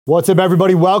What's up,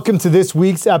 everybody? Welcome to this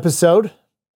week's episode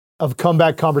of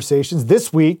Comeback Conversations.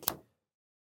 This week,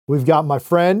 we've got my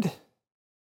friend,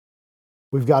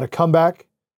 we've got a comeback,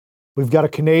 we've got a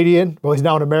Canadian, well, he's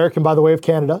now an American, by the way, of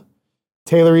Canada,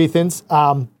 Taylor Ethans.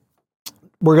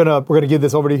 We're gonna give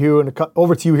this over to you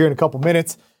here in a couple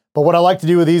minutes. But what I like to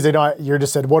do with these, I know you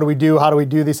just said, what do we do? How do we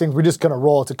do these things? We're just gonna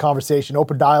roll. It's a conversation,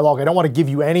 open dialogue. I don't want to give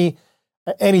you any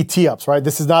tee-ups, right?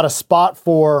 This is not a spot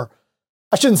for.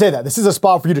 I shouldn't say that. This is a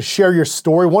spot for you to share your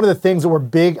story. One of the things that we're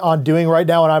big on doing right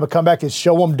now in IAMACOMEBACK is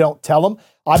show them, don't tell them.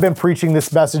 I've been preaching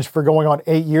this message for going on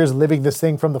 8 years, living this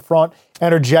thing from the front,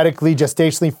 energetically,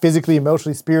 gestationally, physically,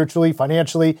 emotionally, spiritually,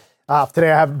 financially.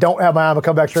 Today I don't have my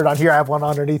IAMACOMEBACK shirt on here. I have one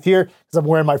underneath here because I'm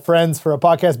wearing my friends for a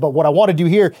podcast. But what I want to do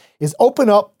here is open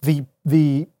up the.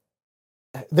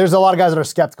 There's a lot of guys that are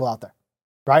skeptical out there,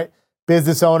 right?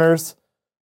 Business owners,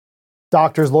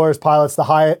 doctors, lawyers, pilots, the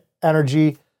high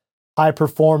energy, high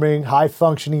performing, high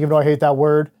functioning, even though I hate that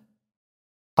word,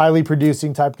 highly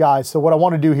producing type guys. So what I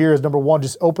want to do here is, number one,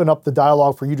 just open up the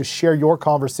dialogue for you to share your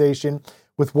conversation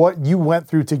with what you went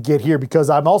through to get here, because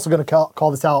I'm also going to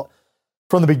call this out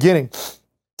from the beginning.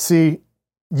 See,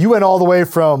 you went all the way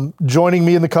from joining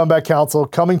me in the Comeback Council,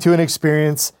 coming to an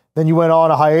experience, then you went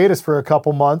on a hiatus for a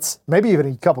couple months, maybe even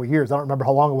a couple years. I don't remember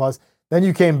how long it was. Then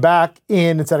you came back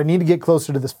in and said, I need to get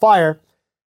closer to this fire.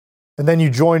 And then you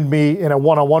joined me in a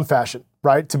one-on-one fashion,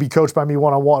 right? To be coached by me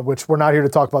one-on-one, which we're not here to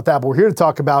talk about that. But we're here to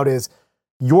talk about is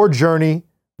your journey,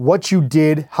 what you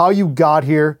did, how you got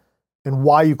here, and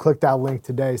why you clicked that link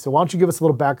today. So why don't you give us a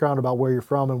little background about where you're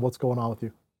from and what's going on with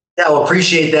you? Yeah, well,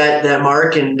 appreciate that,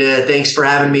 Mark. And thanks for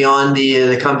having me on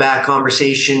the Comeback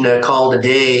Conversation call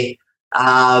today.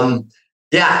 So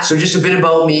just a bit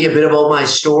about me, a bit about my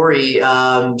story.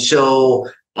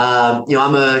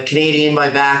 I'm a Canadian by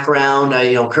background.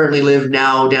 I, currently live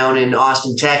now down in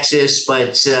Austin, Texas.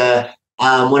 But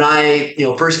when I,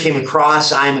 first came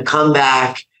across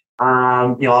IAMACOMEBACK,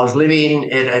 I was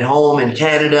living at home in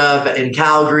Canada, in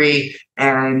Calgary,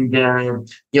 and the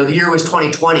year was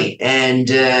 2020, and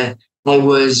I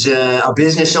was a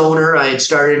business owner. I had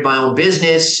started my own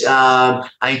business. I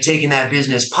had taken that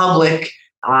business public.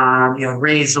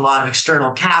 Raised a lot of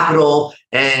external capital,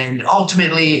 and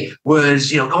ultimately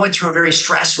was, going through a very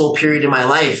stressful period in my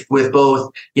life with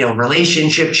both,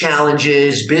 relationship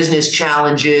challenges, business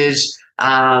challenges,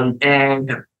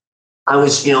 and I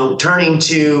was, turning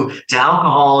to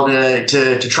alcohol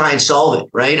to try and solve it.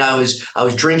 Right. I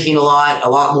was drinking a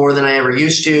lot more than I ever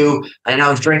used to. And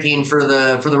I was drinking for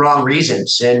the wrong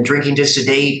reasons, and drinking to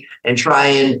sedate and try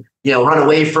and, run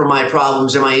away from my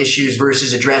problems and my issues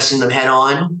versus addressing them head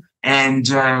on. And,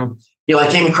 I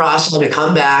came across on a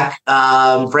comeback,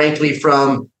 frankly,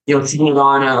 from, seeing it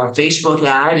on a Facebook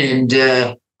ad. And,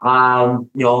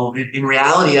 in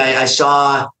reality, I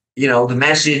saw, the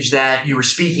message that you were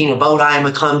speaking about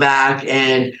IAMACOMEBACK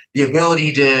and the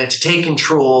ability to take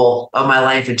control of my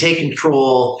life and take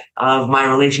control of my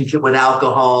relationship with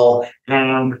alcohol.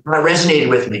 And that resonated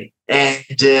with me. And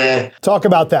talk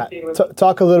about that.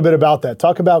 Talk a little bit about that.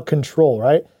 Talk about control,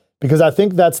 right? Because I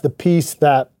think that's the piece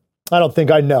that I don't think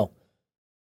I know,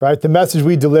 right? The message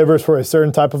we deliver is for a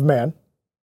certain type of man,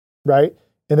 right?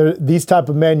 And these type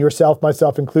of men, yourself,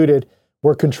 myself included,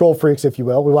 we're control freaks, if you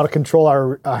will. We want to control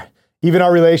even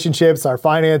our relationships, our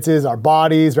finances, our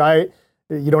bodies, right?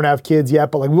 You don't have kids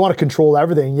yet, but we want to control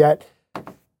everything. Yet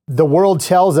the world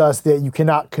tells us that you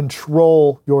cannot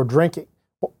control your drinking,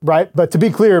 right? But to be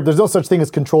clear, there's no such thing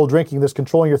as controlled drinking. There's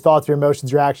controlling your thoughts, your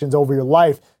emotions, your actions over your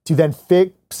life to then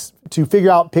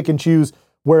figure out, pick and choose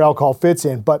where alcohol fits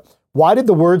in. But why did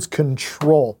the words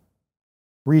control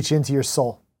reach into your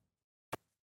soul?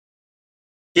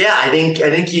 Yeah, I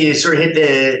think you sort of hit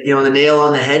the nail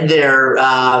on the head there.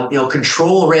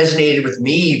 Control resonated with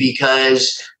me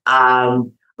because I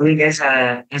think as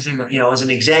an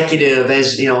executive,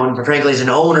 and frankly as an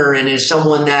owner, and as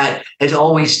someone that has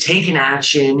always taken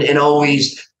action and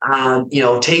always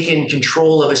taken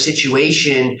control of a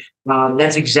situation.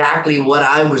 That's exactly what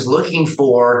I was looking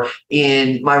for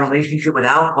in my relationship with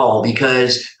alcohol,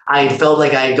 because I felt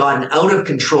like I had gotten out of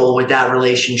control with that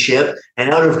relationship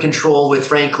and out of control with,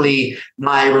 frankly,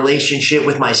 my relationship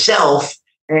with myself.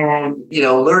 And,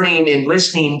 learning and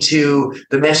listening to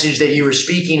the message that you were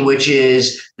speaking, which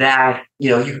is that,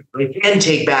 you can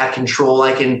take back control.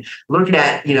 I can look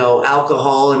at,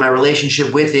 alcohol and my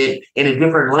relationship with it in a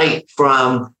different light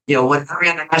from, what every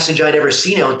other message I'd ever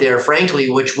seen out there, frankly,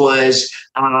 which was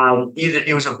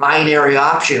it was a binary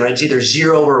option, right? It's either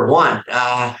 0 or 1.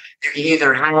 You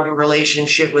either have a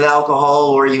relationship with alcohol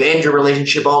or you end your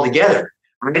relationship altogether.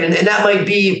 Right? And that might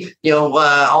be,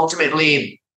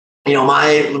 ultimately,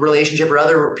 my relationship or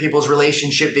other people's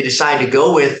relationship they decide to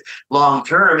go with long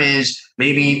term is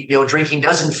maybe, drinking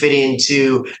doesn't fit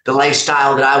into the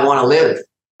lifestyle that I want to live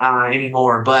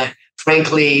anymore. But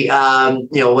frankly,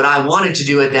 what I wanted to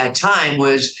do at that time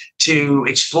was to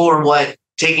explore what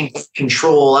taking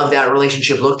control of that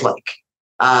relationship looked like.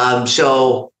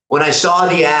 So when I saw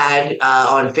the ad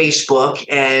on Facebook,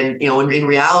 and in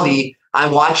reality, I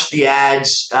watched the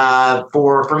ads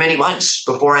for many months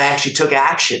before I actually took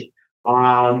action,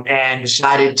 and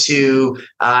decided to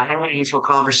have an initial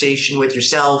conversation with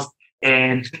yourself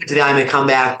and to the I'm a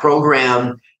Comeback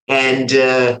program. And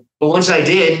but once I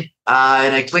did,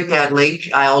 and I clicked that link,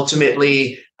 I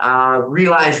ultimately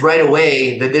realized right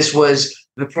away that this was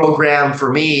the program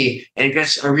for me. And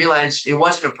because I realized it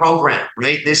wasn't a program,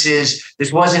 right? This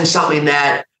wasn't something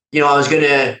that, I was going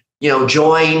to,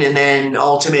 join and then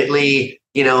ultimately,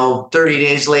 30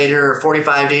 days later,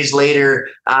 45 days later,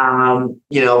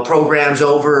 program's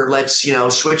over, let's,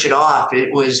 switch it off.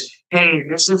 It was, hey,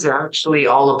 this is actually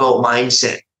all about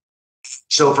mindset.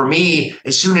 So for me,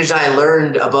 as soon as I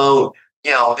learned about,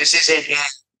 this isn't,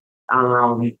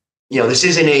 this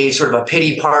isn't a sort of a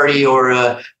pity party or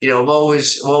a, woe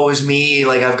is me.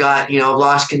 Like I've got, I've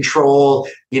lost control,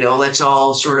 let's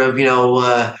all sort of,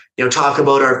 talk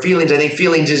about our feelings. I think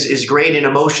feelings is great and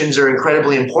emotions are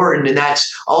incredibly important. And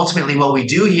that's ultimately what we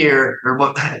do here, or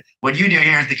what you do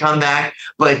here at the Comeback.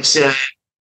 But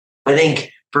I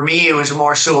think for me, it was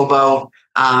more so about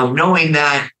knowing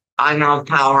that I have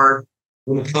power.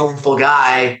 I'm a powerful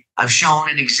guy. I've shown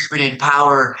and exhibited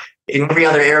power in every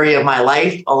other area of my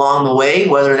life along the way,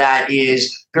 whether that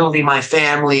is building my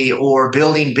family or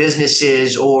building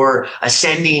businesses or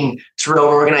ascending through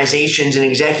organizations and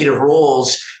executive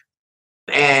roles.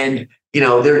 And,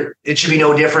 it should be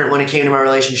no different when it came to my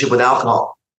relationship with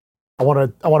alcohol. I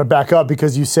want to back up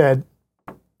because you said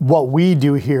what we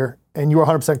do here, and you are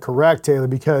 100% correct, Taylor,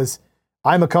 because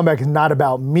I'm a Comeback is not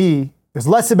about me. It's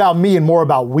less about me and more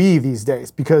about we these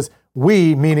days, because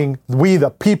we, meaning we the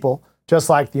people, just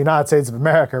like the United States of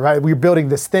America, right? We're building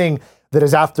this thing that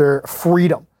is after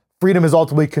freedom. Freedom is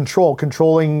ultimately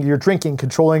controlling your drinking,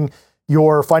 controlling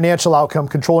your financial outcome,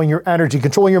 controlling your energy,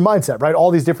 controlling your mindset, right?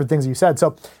 All these different things you said.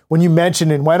 So when you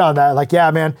mentioned and went on that, like, yeah,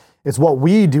 man, it's what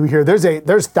we do here.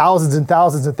 There's thousands and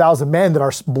thousands and thousands of men that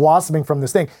are blossoming from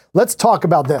this thing. Let's talk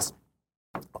about this.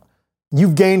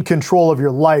 You've gained control of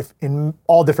your life in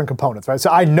all different components, right? So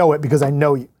I know it because I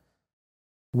know you.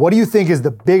 What do you think is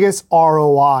the biggest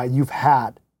ROI you've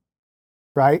had,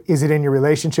 right? Is it in your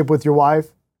relationship with your wife?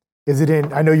 Is it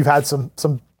in, I know you've had some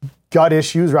gut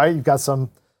issues, right? You've got some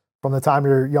from the time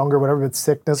you're younger, whatever, it's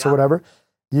sickness or whatever.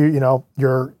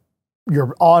 You're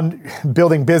on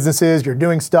building businesses, you're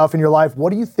doing stuff in your life.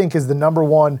 What do you think is the number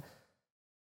one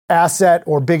asset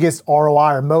or biggest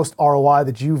ROI or most ROI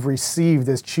that you've received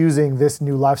as choosing this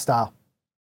new lifestyle?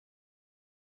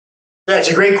 That's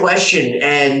a great question.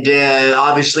 And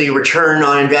obviously return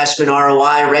on investment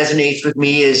ROI resonates with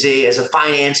me as a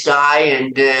finance guy.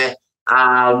 And,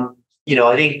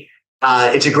 I think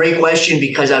it's a great question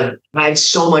because I've had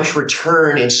so much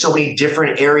return in so many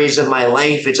different areas of my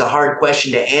life. It's a hard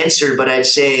question to answer, but I'd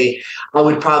say I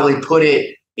would probably put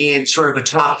it in sort of a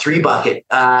top three bucket.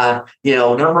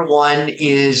 Number one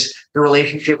is the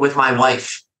relationship with my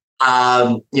wife.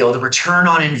 The return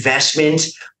on investment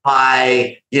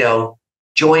by,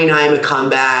 joining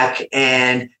IAMACOMEBACK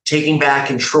and taking back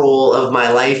control of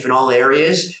my life in all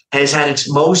areas has had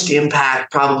its most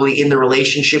impact probably in the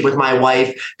relationship with my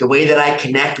wife, the way that I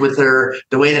connect with her,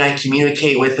 the way that I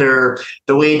communicate with her,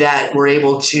 the way that we're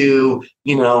able to,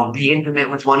 be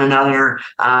intimate with one another.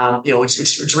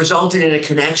 It's resulted in a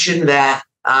connection that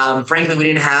frankly, we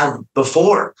didn't have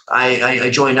before I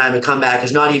joined IAMACOMEBACK.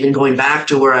 It's not even going back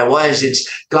to where I was. It's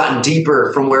gotten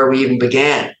deeper from where we even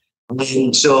began.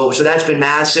 And so that's been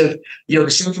massive. The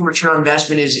second return on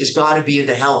investment is got to be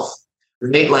the health,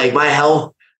 right? Like my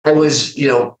health, I was,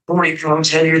 40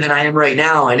 pounds heavier than I am right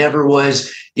now. I never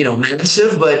was,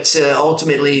 massive, but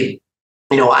ultimately,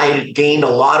 I gained a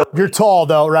lot of. You're tall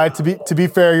though, right? To be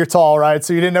fair, you're tall, right?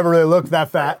 So you didn't ever really look that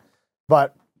fat,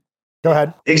 but go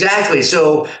ahead. Exactly.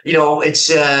 So,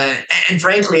 it's, and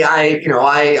frankly,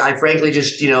 I frankly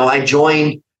just, I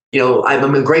joined,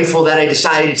 I'm grateful that I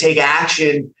decided to take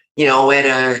action,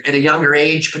 at a younger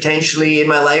age, potentially in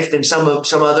my life than some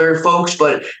other folks,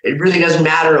 but it really doesn't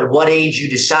matter at what age you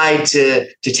decide to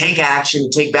take action,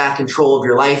 take back control of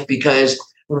your life, because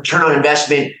return on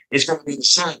investment is going to be the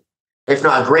same, if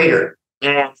not greater.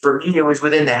 And for me, it was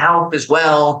within the health as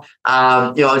well.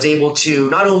 I was able to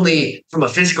not only from a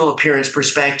physical appearance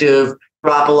perspective,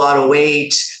 drop a lot of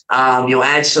weight,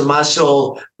 add some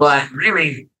muscle, but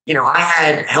really I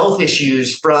had health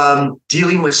issues from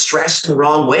dealing with stress in the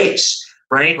wrong ways,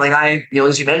 right? Like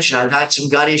as you mentioned, I've got some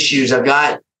gut issues. I've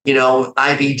got,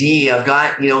 IBD. I've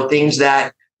got, things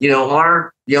that,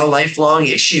 are, lifelong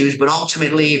issues, but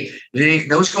ultimately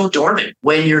those go dormant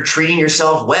when you're treating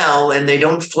yourself well and they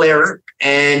don't flare up.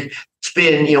 And it's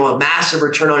been, a massive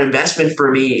return on investment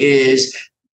for me is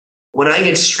when I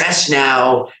get stressed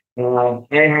now,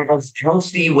 I have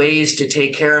healthy ways to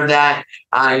take care of that.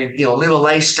 I, live a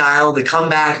lifestyle, the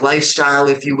comeback lifestyle,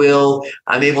 if you will.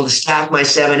 I'm able to stack my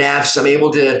 7Fs. I'm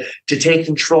able to take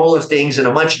control of things in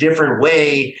a much different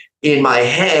way in my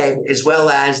head, as well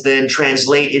as then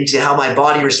translate into how my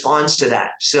body responds to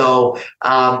that. So,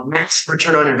 max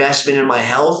return on investment in my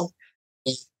health.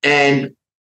 And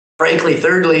frankly,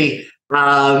 thirdly,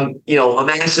 a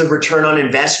massive return on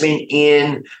investment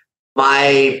in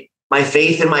my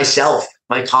faith in myself,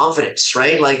 my confidence,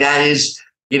 right? Like that is,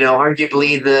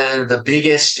 arguably the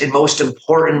biggest and most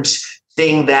important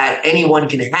thing that anyone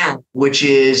can have, which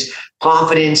is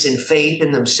confidence and faith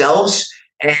in themselves.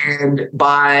 And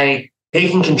by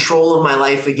taking control of my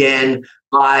life again,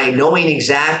 by knowing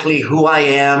exactly who I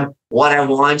am, what I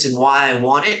want, and why I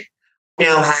want it,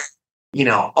 now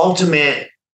have, ultimate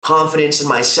confidence in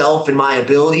myself and my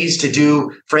abilities to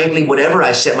do, frankly, whatever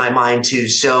I set my mind to.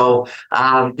 So,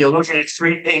 looking at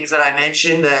three things that I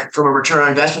mentioned that from a return on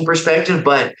investment perspective,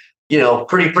 but,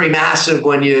 pretty massive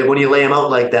when you lay them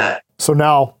out like that. So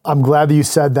now I'm glad that you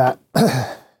said that.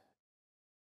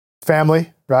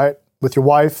 Family, right? With your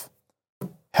wife,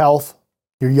 health,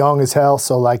 you're young as hell.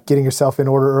 So like getting yourself in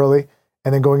order early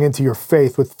and then going into your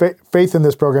faith. With faith in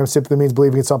this program simply means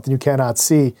believing in something you cannot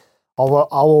see.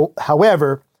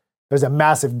 However, there's a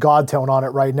massive God tone on it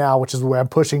right now, which is where I'm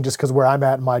pushing just because where I'm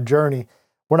at in my journey.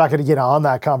 We're not going to get on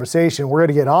that conversation. We're going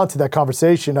to get on to that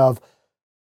conversation of,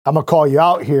 I'm going to call you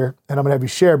out here and I'm going to have you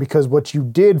share, because what you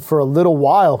did for a little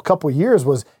while, a couple of years,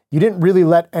 was you didn't really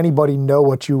let anybody know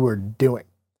what you were doing.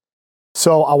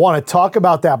 So I want to talk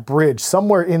about that bridge.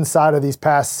 Somewhere inside of these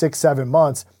past 6-7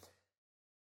 months,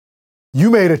 you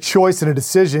made a choice and a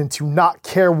decision to not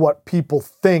care what people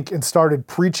think and started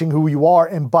preaching who you are.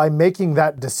 And by making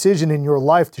that decision in your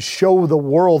life to show the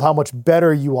world how much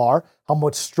better you are, how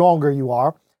much stronger you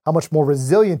are, how much more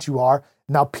resilient you are,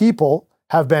 now people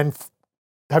have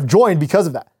joined because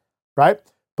of that, right?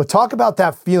 But talk about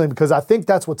that feeling, because I think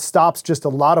that's what stops just a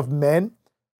lot of men,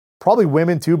 probably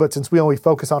women too, but since we only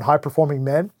focus on high-performing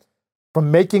men,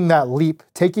 from making that leap,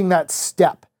 taking that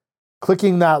step,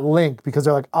 clicking that link, because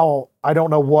they're like, oh, I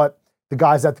don't know what the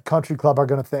guys at the country club are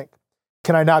going to think.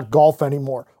 Can I not golf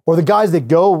anymore? Or the guys that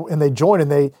go and they join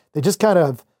and they just kind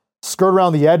of skirt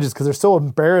around the edges because they're so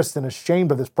embarrassed and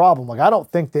ashamed of this problem. Like, I don't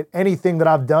think that anything that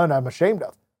I've done I'm ashamed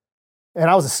of. And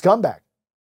I was a scumbag,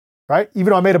 right?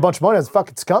 Even though I made a bunch of money, I was a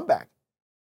fucking scumbag.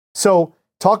 So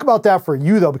talk about that for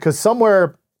you though, because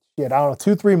somewhere, I don't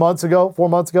know, 4 months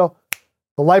ago,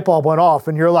 the light bulb went off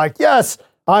and you're like, yes,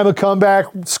 I'm a comeback,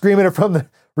 screaming it from the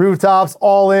rooftops,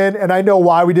 all in. And I know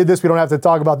why we did this. We don't have to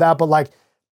talk about that, but like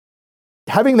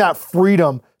having that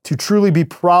freedom to truly be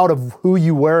proud of who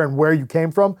you were and where you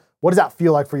came from. What does that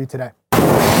feel like for you today?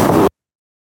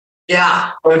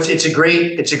 Yeah, it's a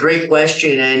great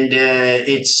question. And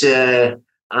to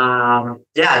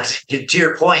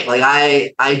your point, like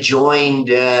I joined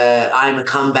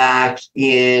IAMACOMEBACK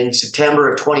in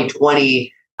September of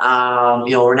 2020.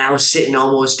 We're now sitting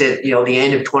almost at, the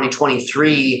end of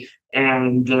 2023,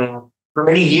 and for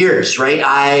many years, right?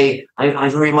 I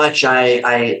very much,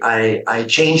 I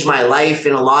changed my life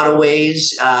in a lot of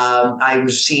ways. I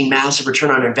was seeing massive return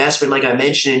on investment, like I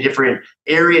mentioned, in different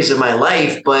areas of my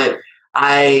life, but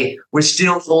I was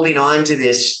still holding on to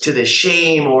this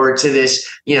shame or to this,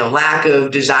 lack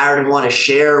of desire to want to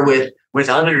share with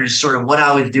others sort of what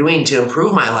I was doing to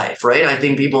improve my life, right? I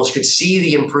think people could see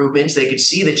the improvements, they could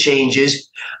see the changes,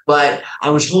 but I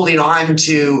was holding on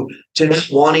to not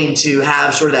wanting to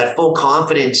have sort of that full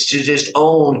confidence to just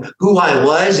own who I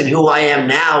was and who I am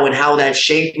now and how that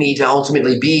shaped me to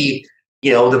ultimately be,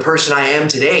 the person I am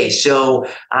today. So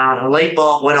a light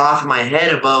bulb went off in my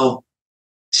head about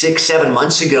 6-7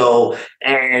 months ago,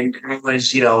 and I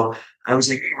was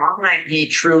like, how can I be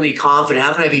truly confident?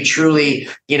 How can I be truly,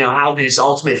 have this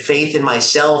ultimate faith in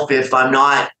myself if I'm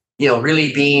not,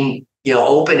 really being,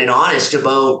 open and honest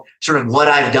about sort of what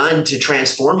I've done to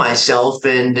transform myself?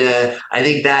 And I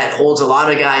think that holds a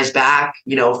lot of guys back,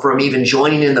 from even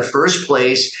joining in the first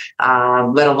place,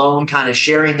 let alone kind of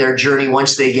sharing their journey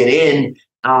once they get in.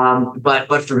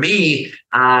 But for me,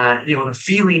 the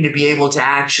feeling to be able to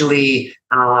actually,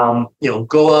 go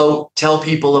out, tell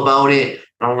people about it,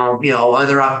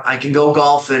 Whether I can go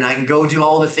golfing, I can go do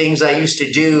all the things I used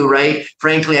to do, right?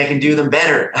 Frankly, I can do them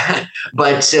better.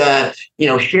 But,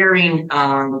 sharing,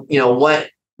 what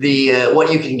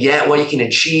you can get, what you can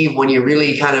achieve when you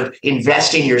really kind of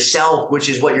invest in yourself, which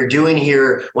is what you're doing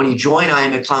here when you join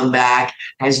IAMACOMEBACK,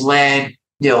 has led,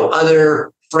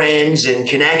 other friends and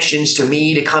connections to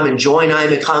me to come and join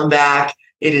IAMACOMEBACK.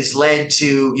 It has led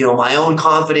to, my own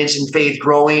confidence and faith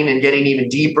growing and getting even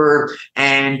deeper.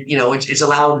 And, it's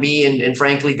allowed me and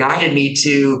frankly guided me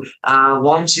to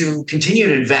want to continue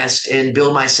to invest and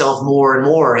build myself more and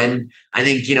more. And I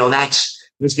think,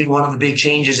 that's been one of the big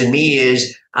changes in me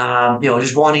is,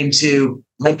 just wanting to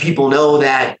let people know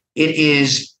that it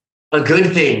is a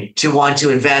good thing to want to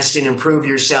invest and improve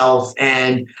yourself.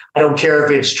 And I don't care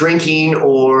if it's drinking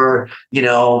or,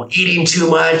 eating too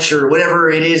much or whatever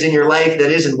it is in your life that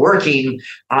isn't working,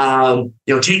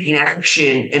 taking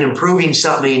action and improving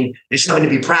something is something to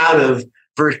be proud of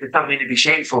versus something to be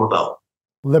shameful about.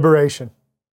 Liberation.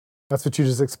 That's what you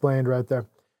just explained right there.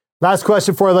 Last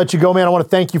question before I let you go, man. I want to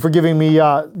thank you for giving me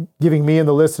and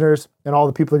the listeners and all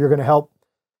the people that you're going to help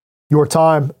your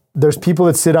time. There's people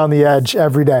that sit on the edge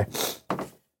every day.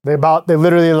 They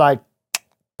literally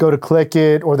go to click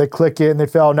it, or they click it and they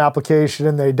fill out an application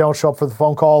and they don't show up for the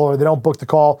phone call, or they don't book the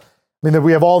call. I mean,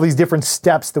 we have all these different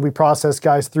steps that we process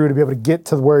guys through to be able to get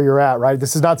to where you're at, right?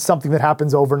 This is not something that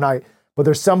happens overnight, but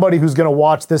there's somebody who's going to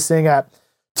watch this thing at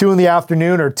 2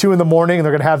 p.m. or 2 a.m, and they're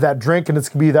going to have that drink, and it's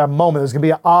going to be that moment. There's going to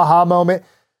be an aha moment.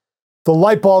 The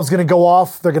light bulb's going to go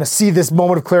off. They're going to see this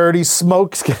moment of clarity.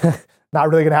 Smoke's not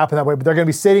really going to happen that way, but they're going to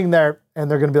be sitting there and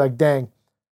they're going to be like, dang,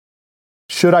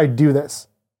 should I do this?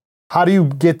 How do you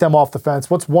get them off the fence?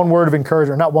 What's one word of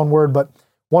encouragement? Not one word, but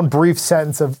one brief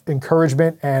sentence of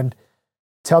encouragement, and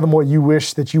tell them what you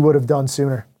wish that you would have done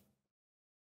sooner.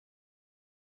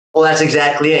 Well, that's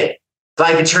exactly it. If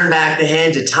I could turn back the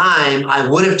hands of time, I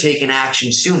would have taken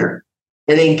action sooner.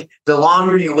 I think the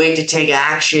longer you wait to take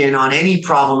action on any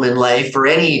problem in life or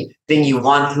anything you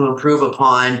want to improve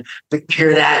upon, the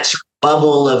bigger that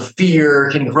bubble of fear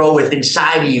can grow within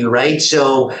inside of you, right?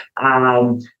 So,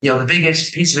 the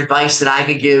biggest piece of advice that I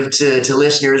could give to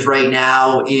listeners right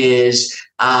now is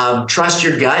trust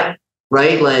your gut,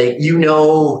 right?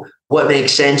 What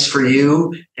makes sense for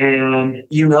you, and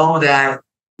that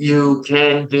you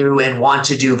can do and want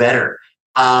to do better.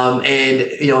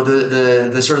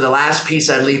 The sort of the last piece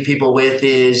I'd leave people with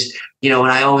is, and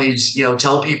I always,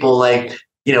 tell people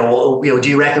do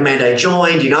you recommend I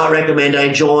join? Do you not recommend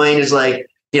I join? Is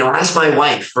ask my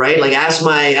wife, right? Ask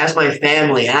my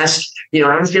family, ask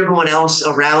everyone else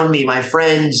around me, my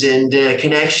friends and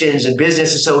connections and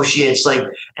business associates.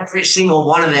 Every single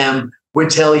one of them would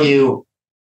tell you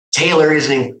Taylor is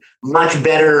a much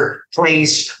better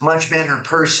place, much better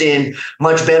person,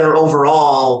 much better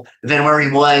overall than where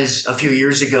he was a few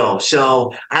years ago.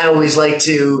 So I always like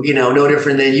to, no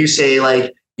different than you say,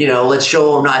 let's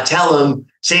show him, not tell him.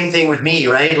 Same thing with me,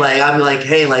 right? I'm like,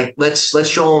 hey, let's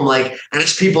show him,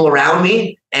 ask people around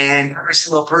me. And every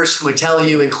single person would tell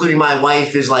you, including my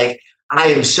wife, is I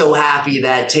am so happy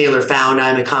that Taylor found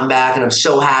IAMACOMEBACK, and I'm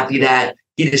so happy that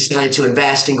he decided to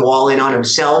invest and go all in on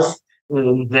himself.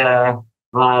 And,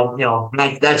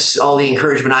 that's all the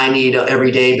encouragement I need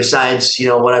every day, besides,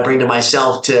 what I bring to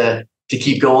myself to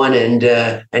keep going and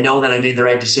know that I made the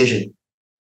right decision.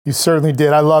 You certainly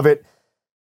did. I love it.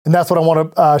 And that's what I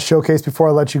want to showcase before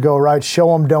I let you go, right?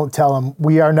 Show them, don't tell them.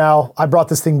 I brought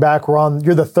this thing back.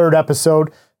 You're the third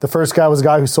episode. The first guy was a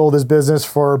guy who sold his business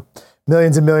for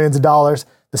millions and millions of dollars.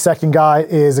 The second guy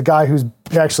is a guy who's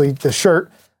actually the shirt.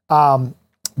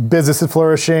 Business is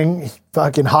flourishing,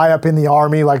 fucking high up in the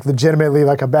army, legitimately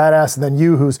like a badass. And then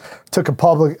you, who's took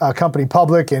a company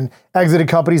public and exited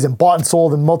companies and bought and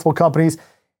sold in multiple companies.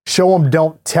 Show them,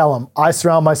 don't tell them. I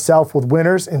surround myself with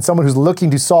winners and someone who's looking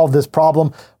to solve this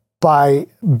problem by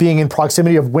being in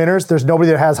proximity of winners. There's nobody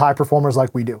that has high performers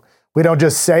like we do. We don't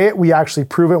just say it, we actually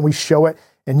prove it and we show it.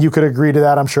 And you could agree to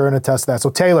that, I'm sure, and attest to that. So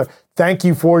Taylor, thank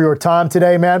you for your time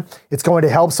today, man. It's going to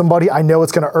help somebody. I know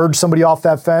it's going to urge somebody off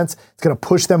that fence. It's going to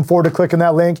push them forward to click on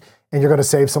that link, and you're going to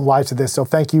save some lives with this. So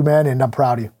thank you, man, and I'm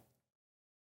proud of you.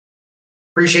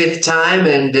 Appreciate the time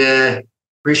and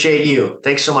appreciate you.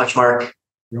 Thanks so much, Mark.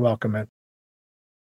 You're welcome, man.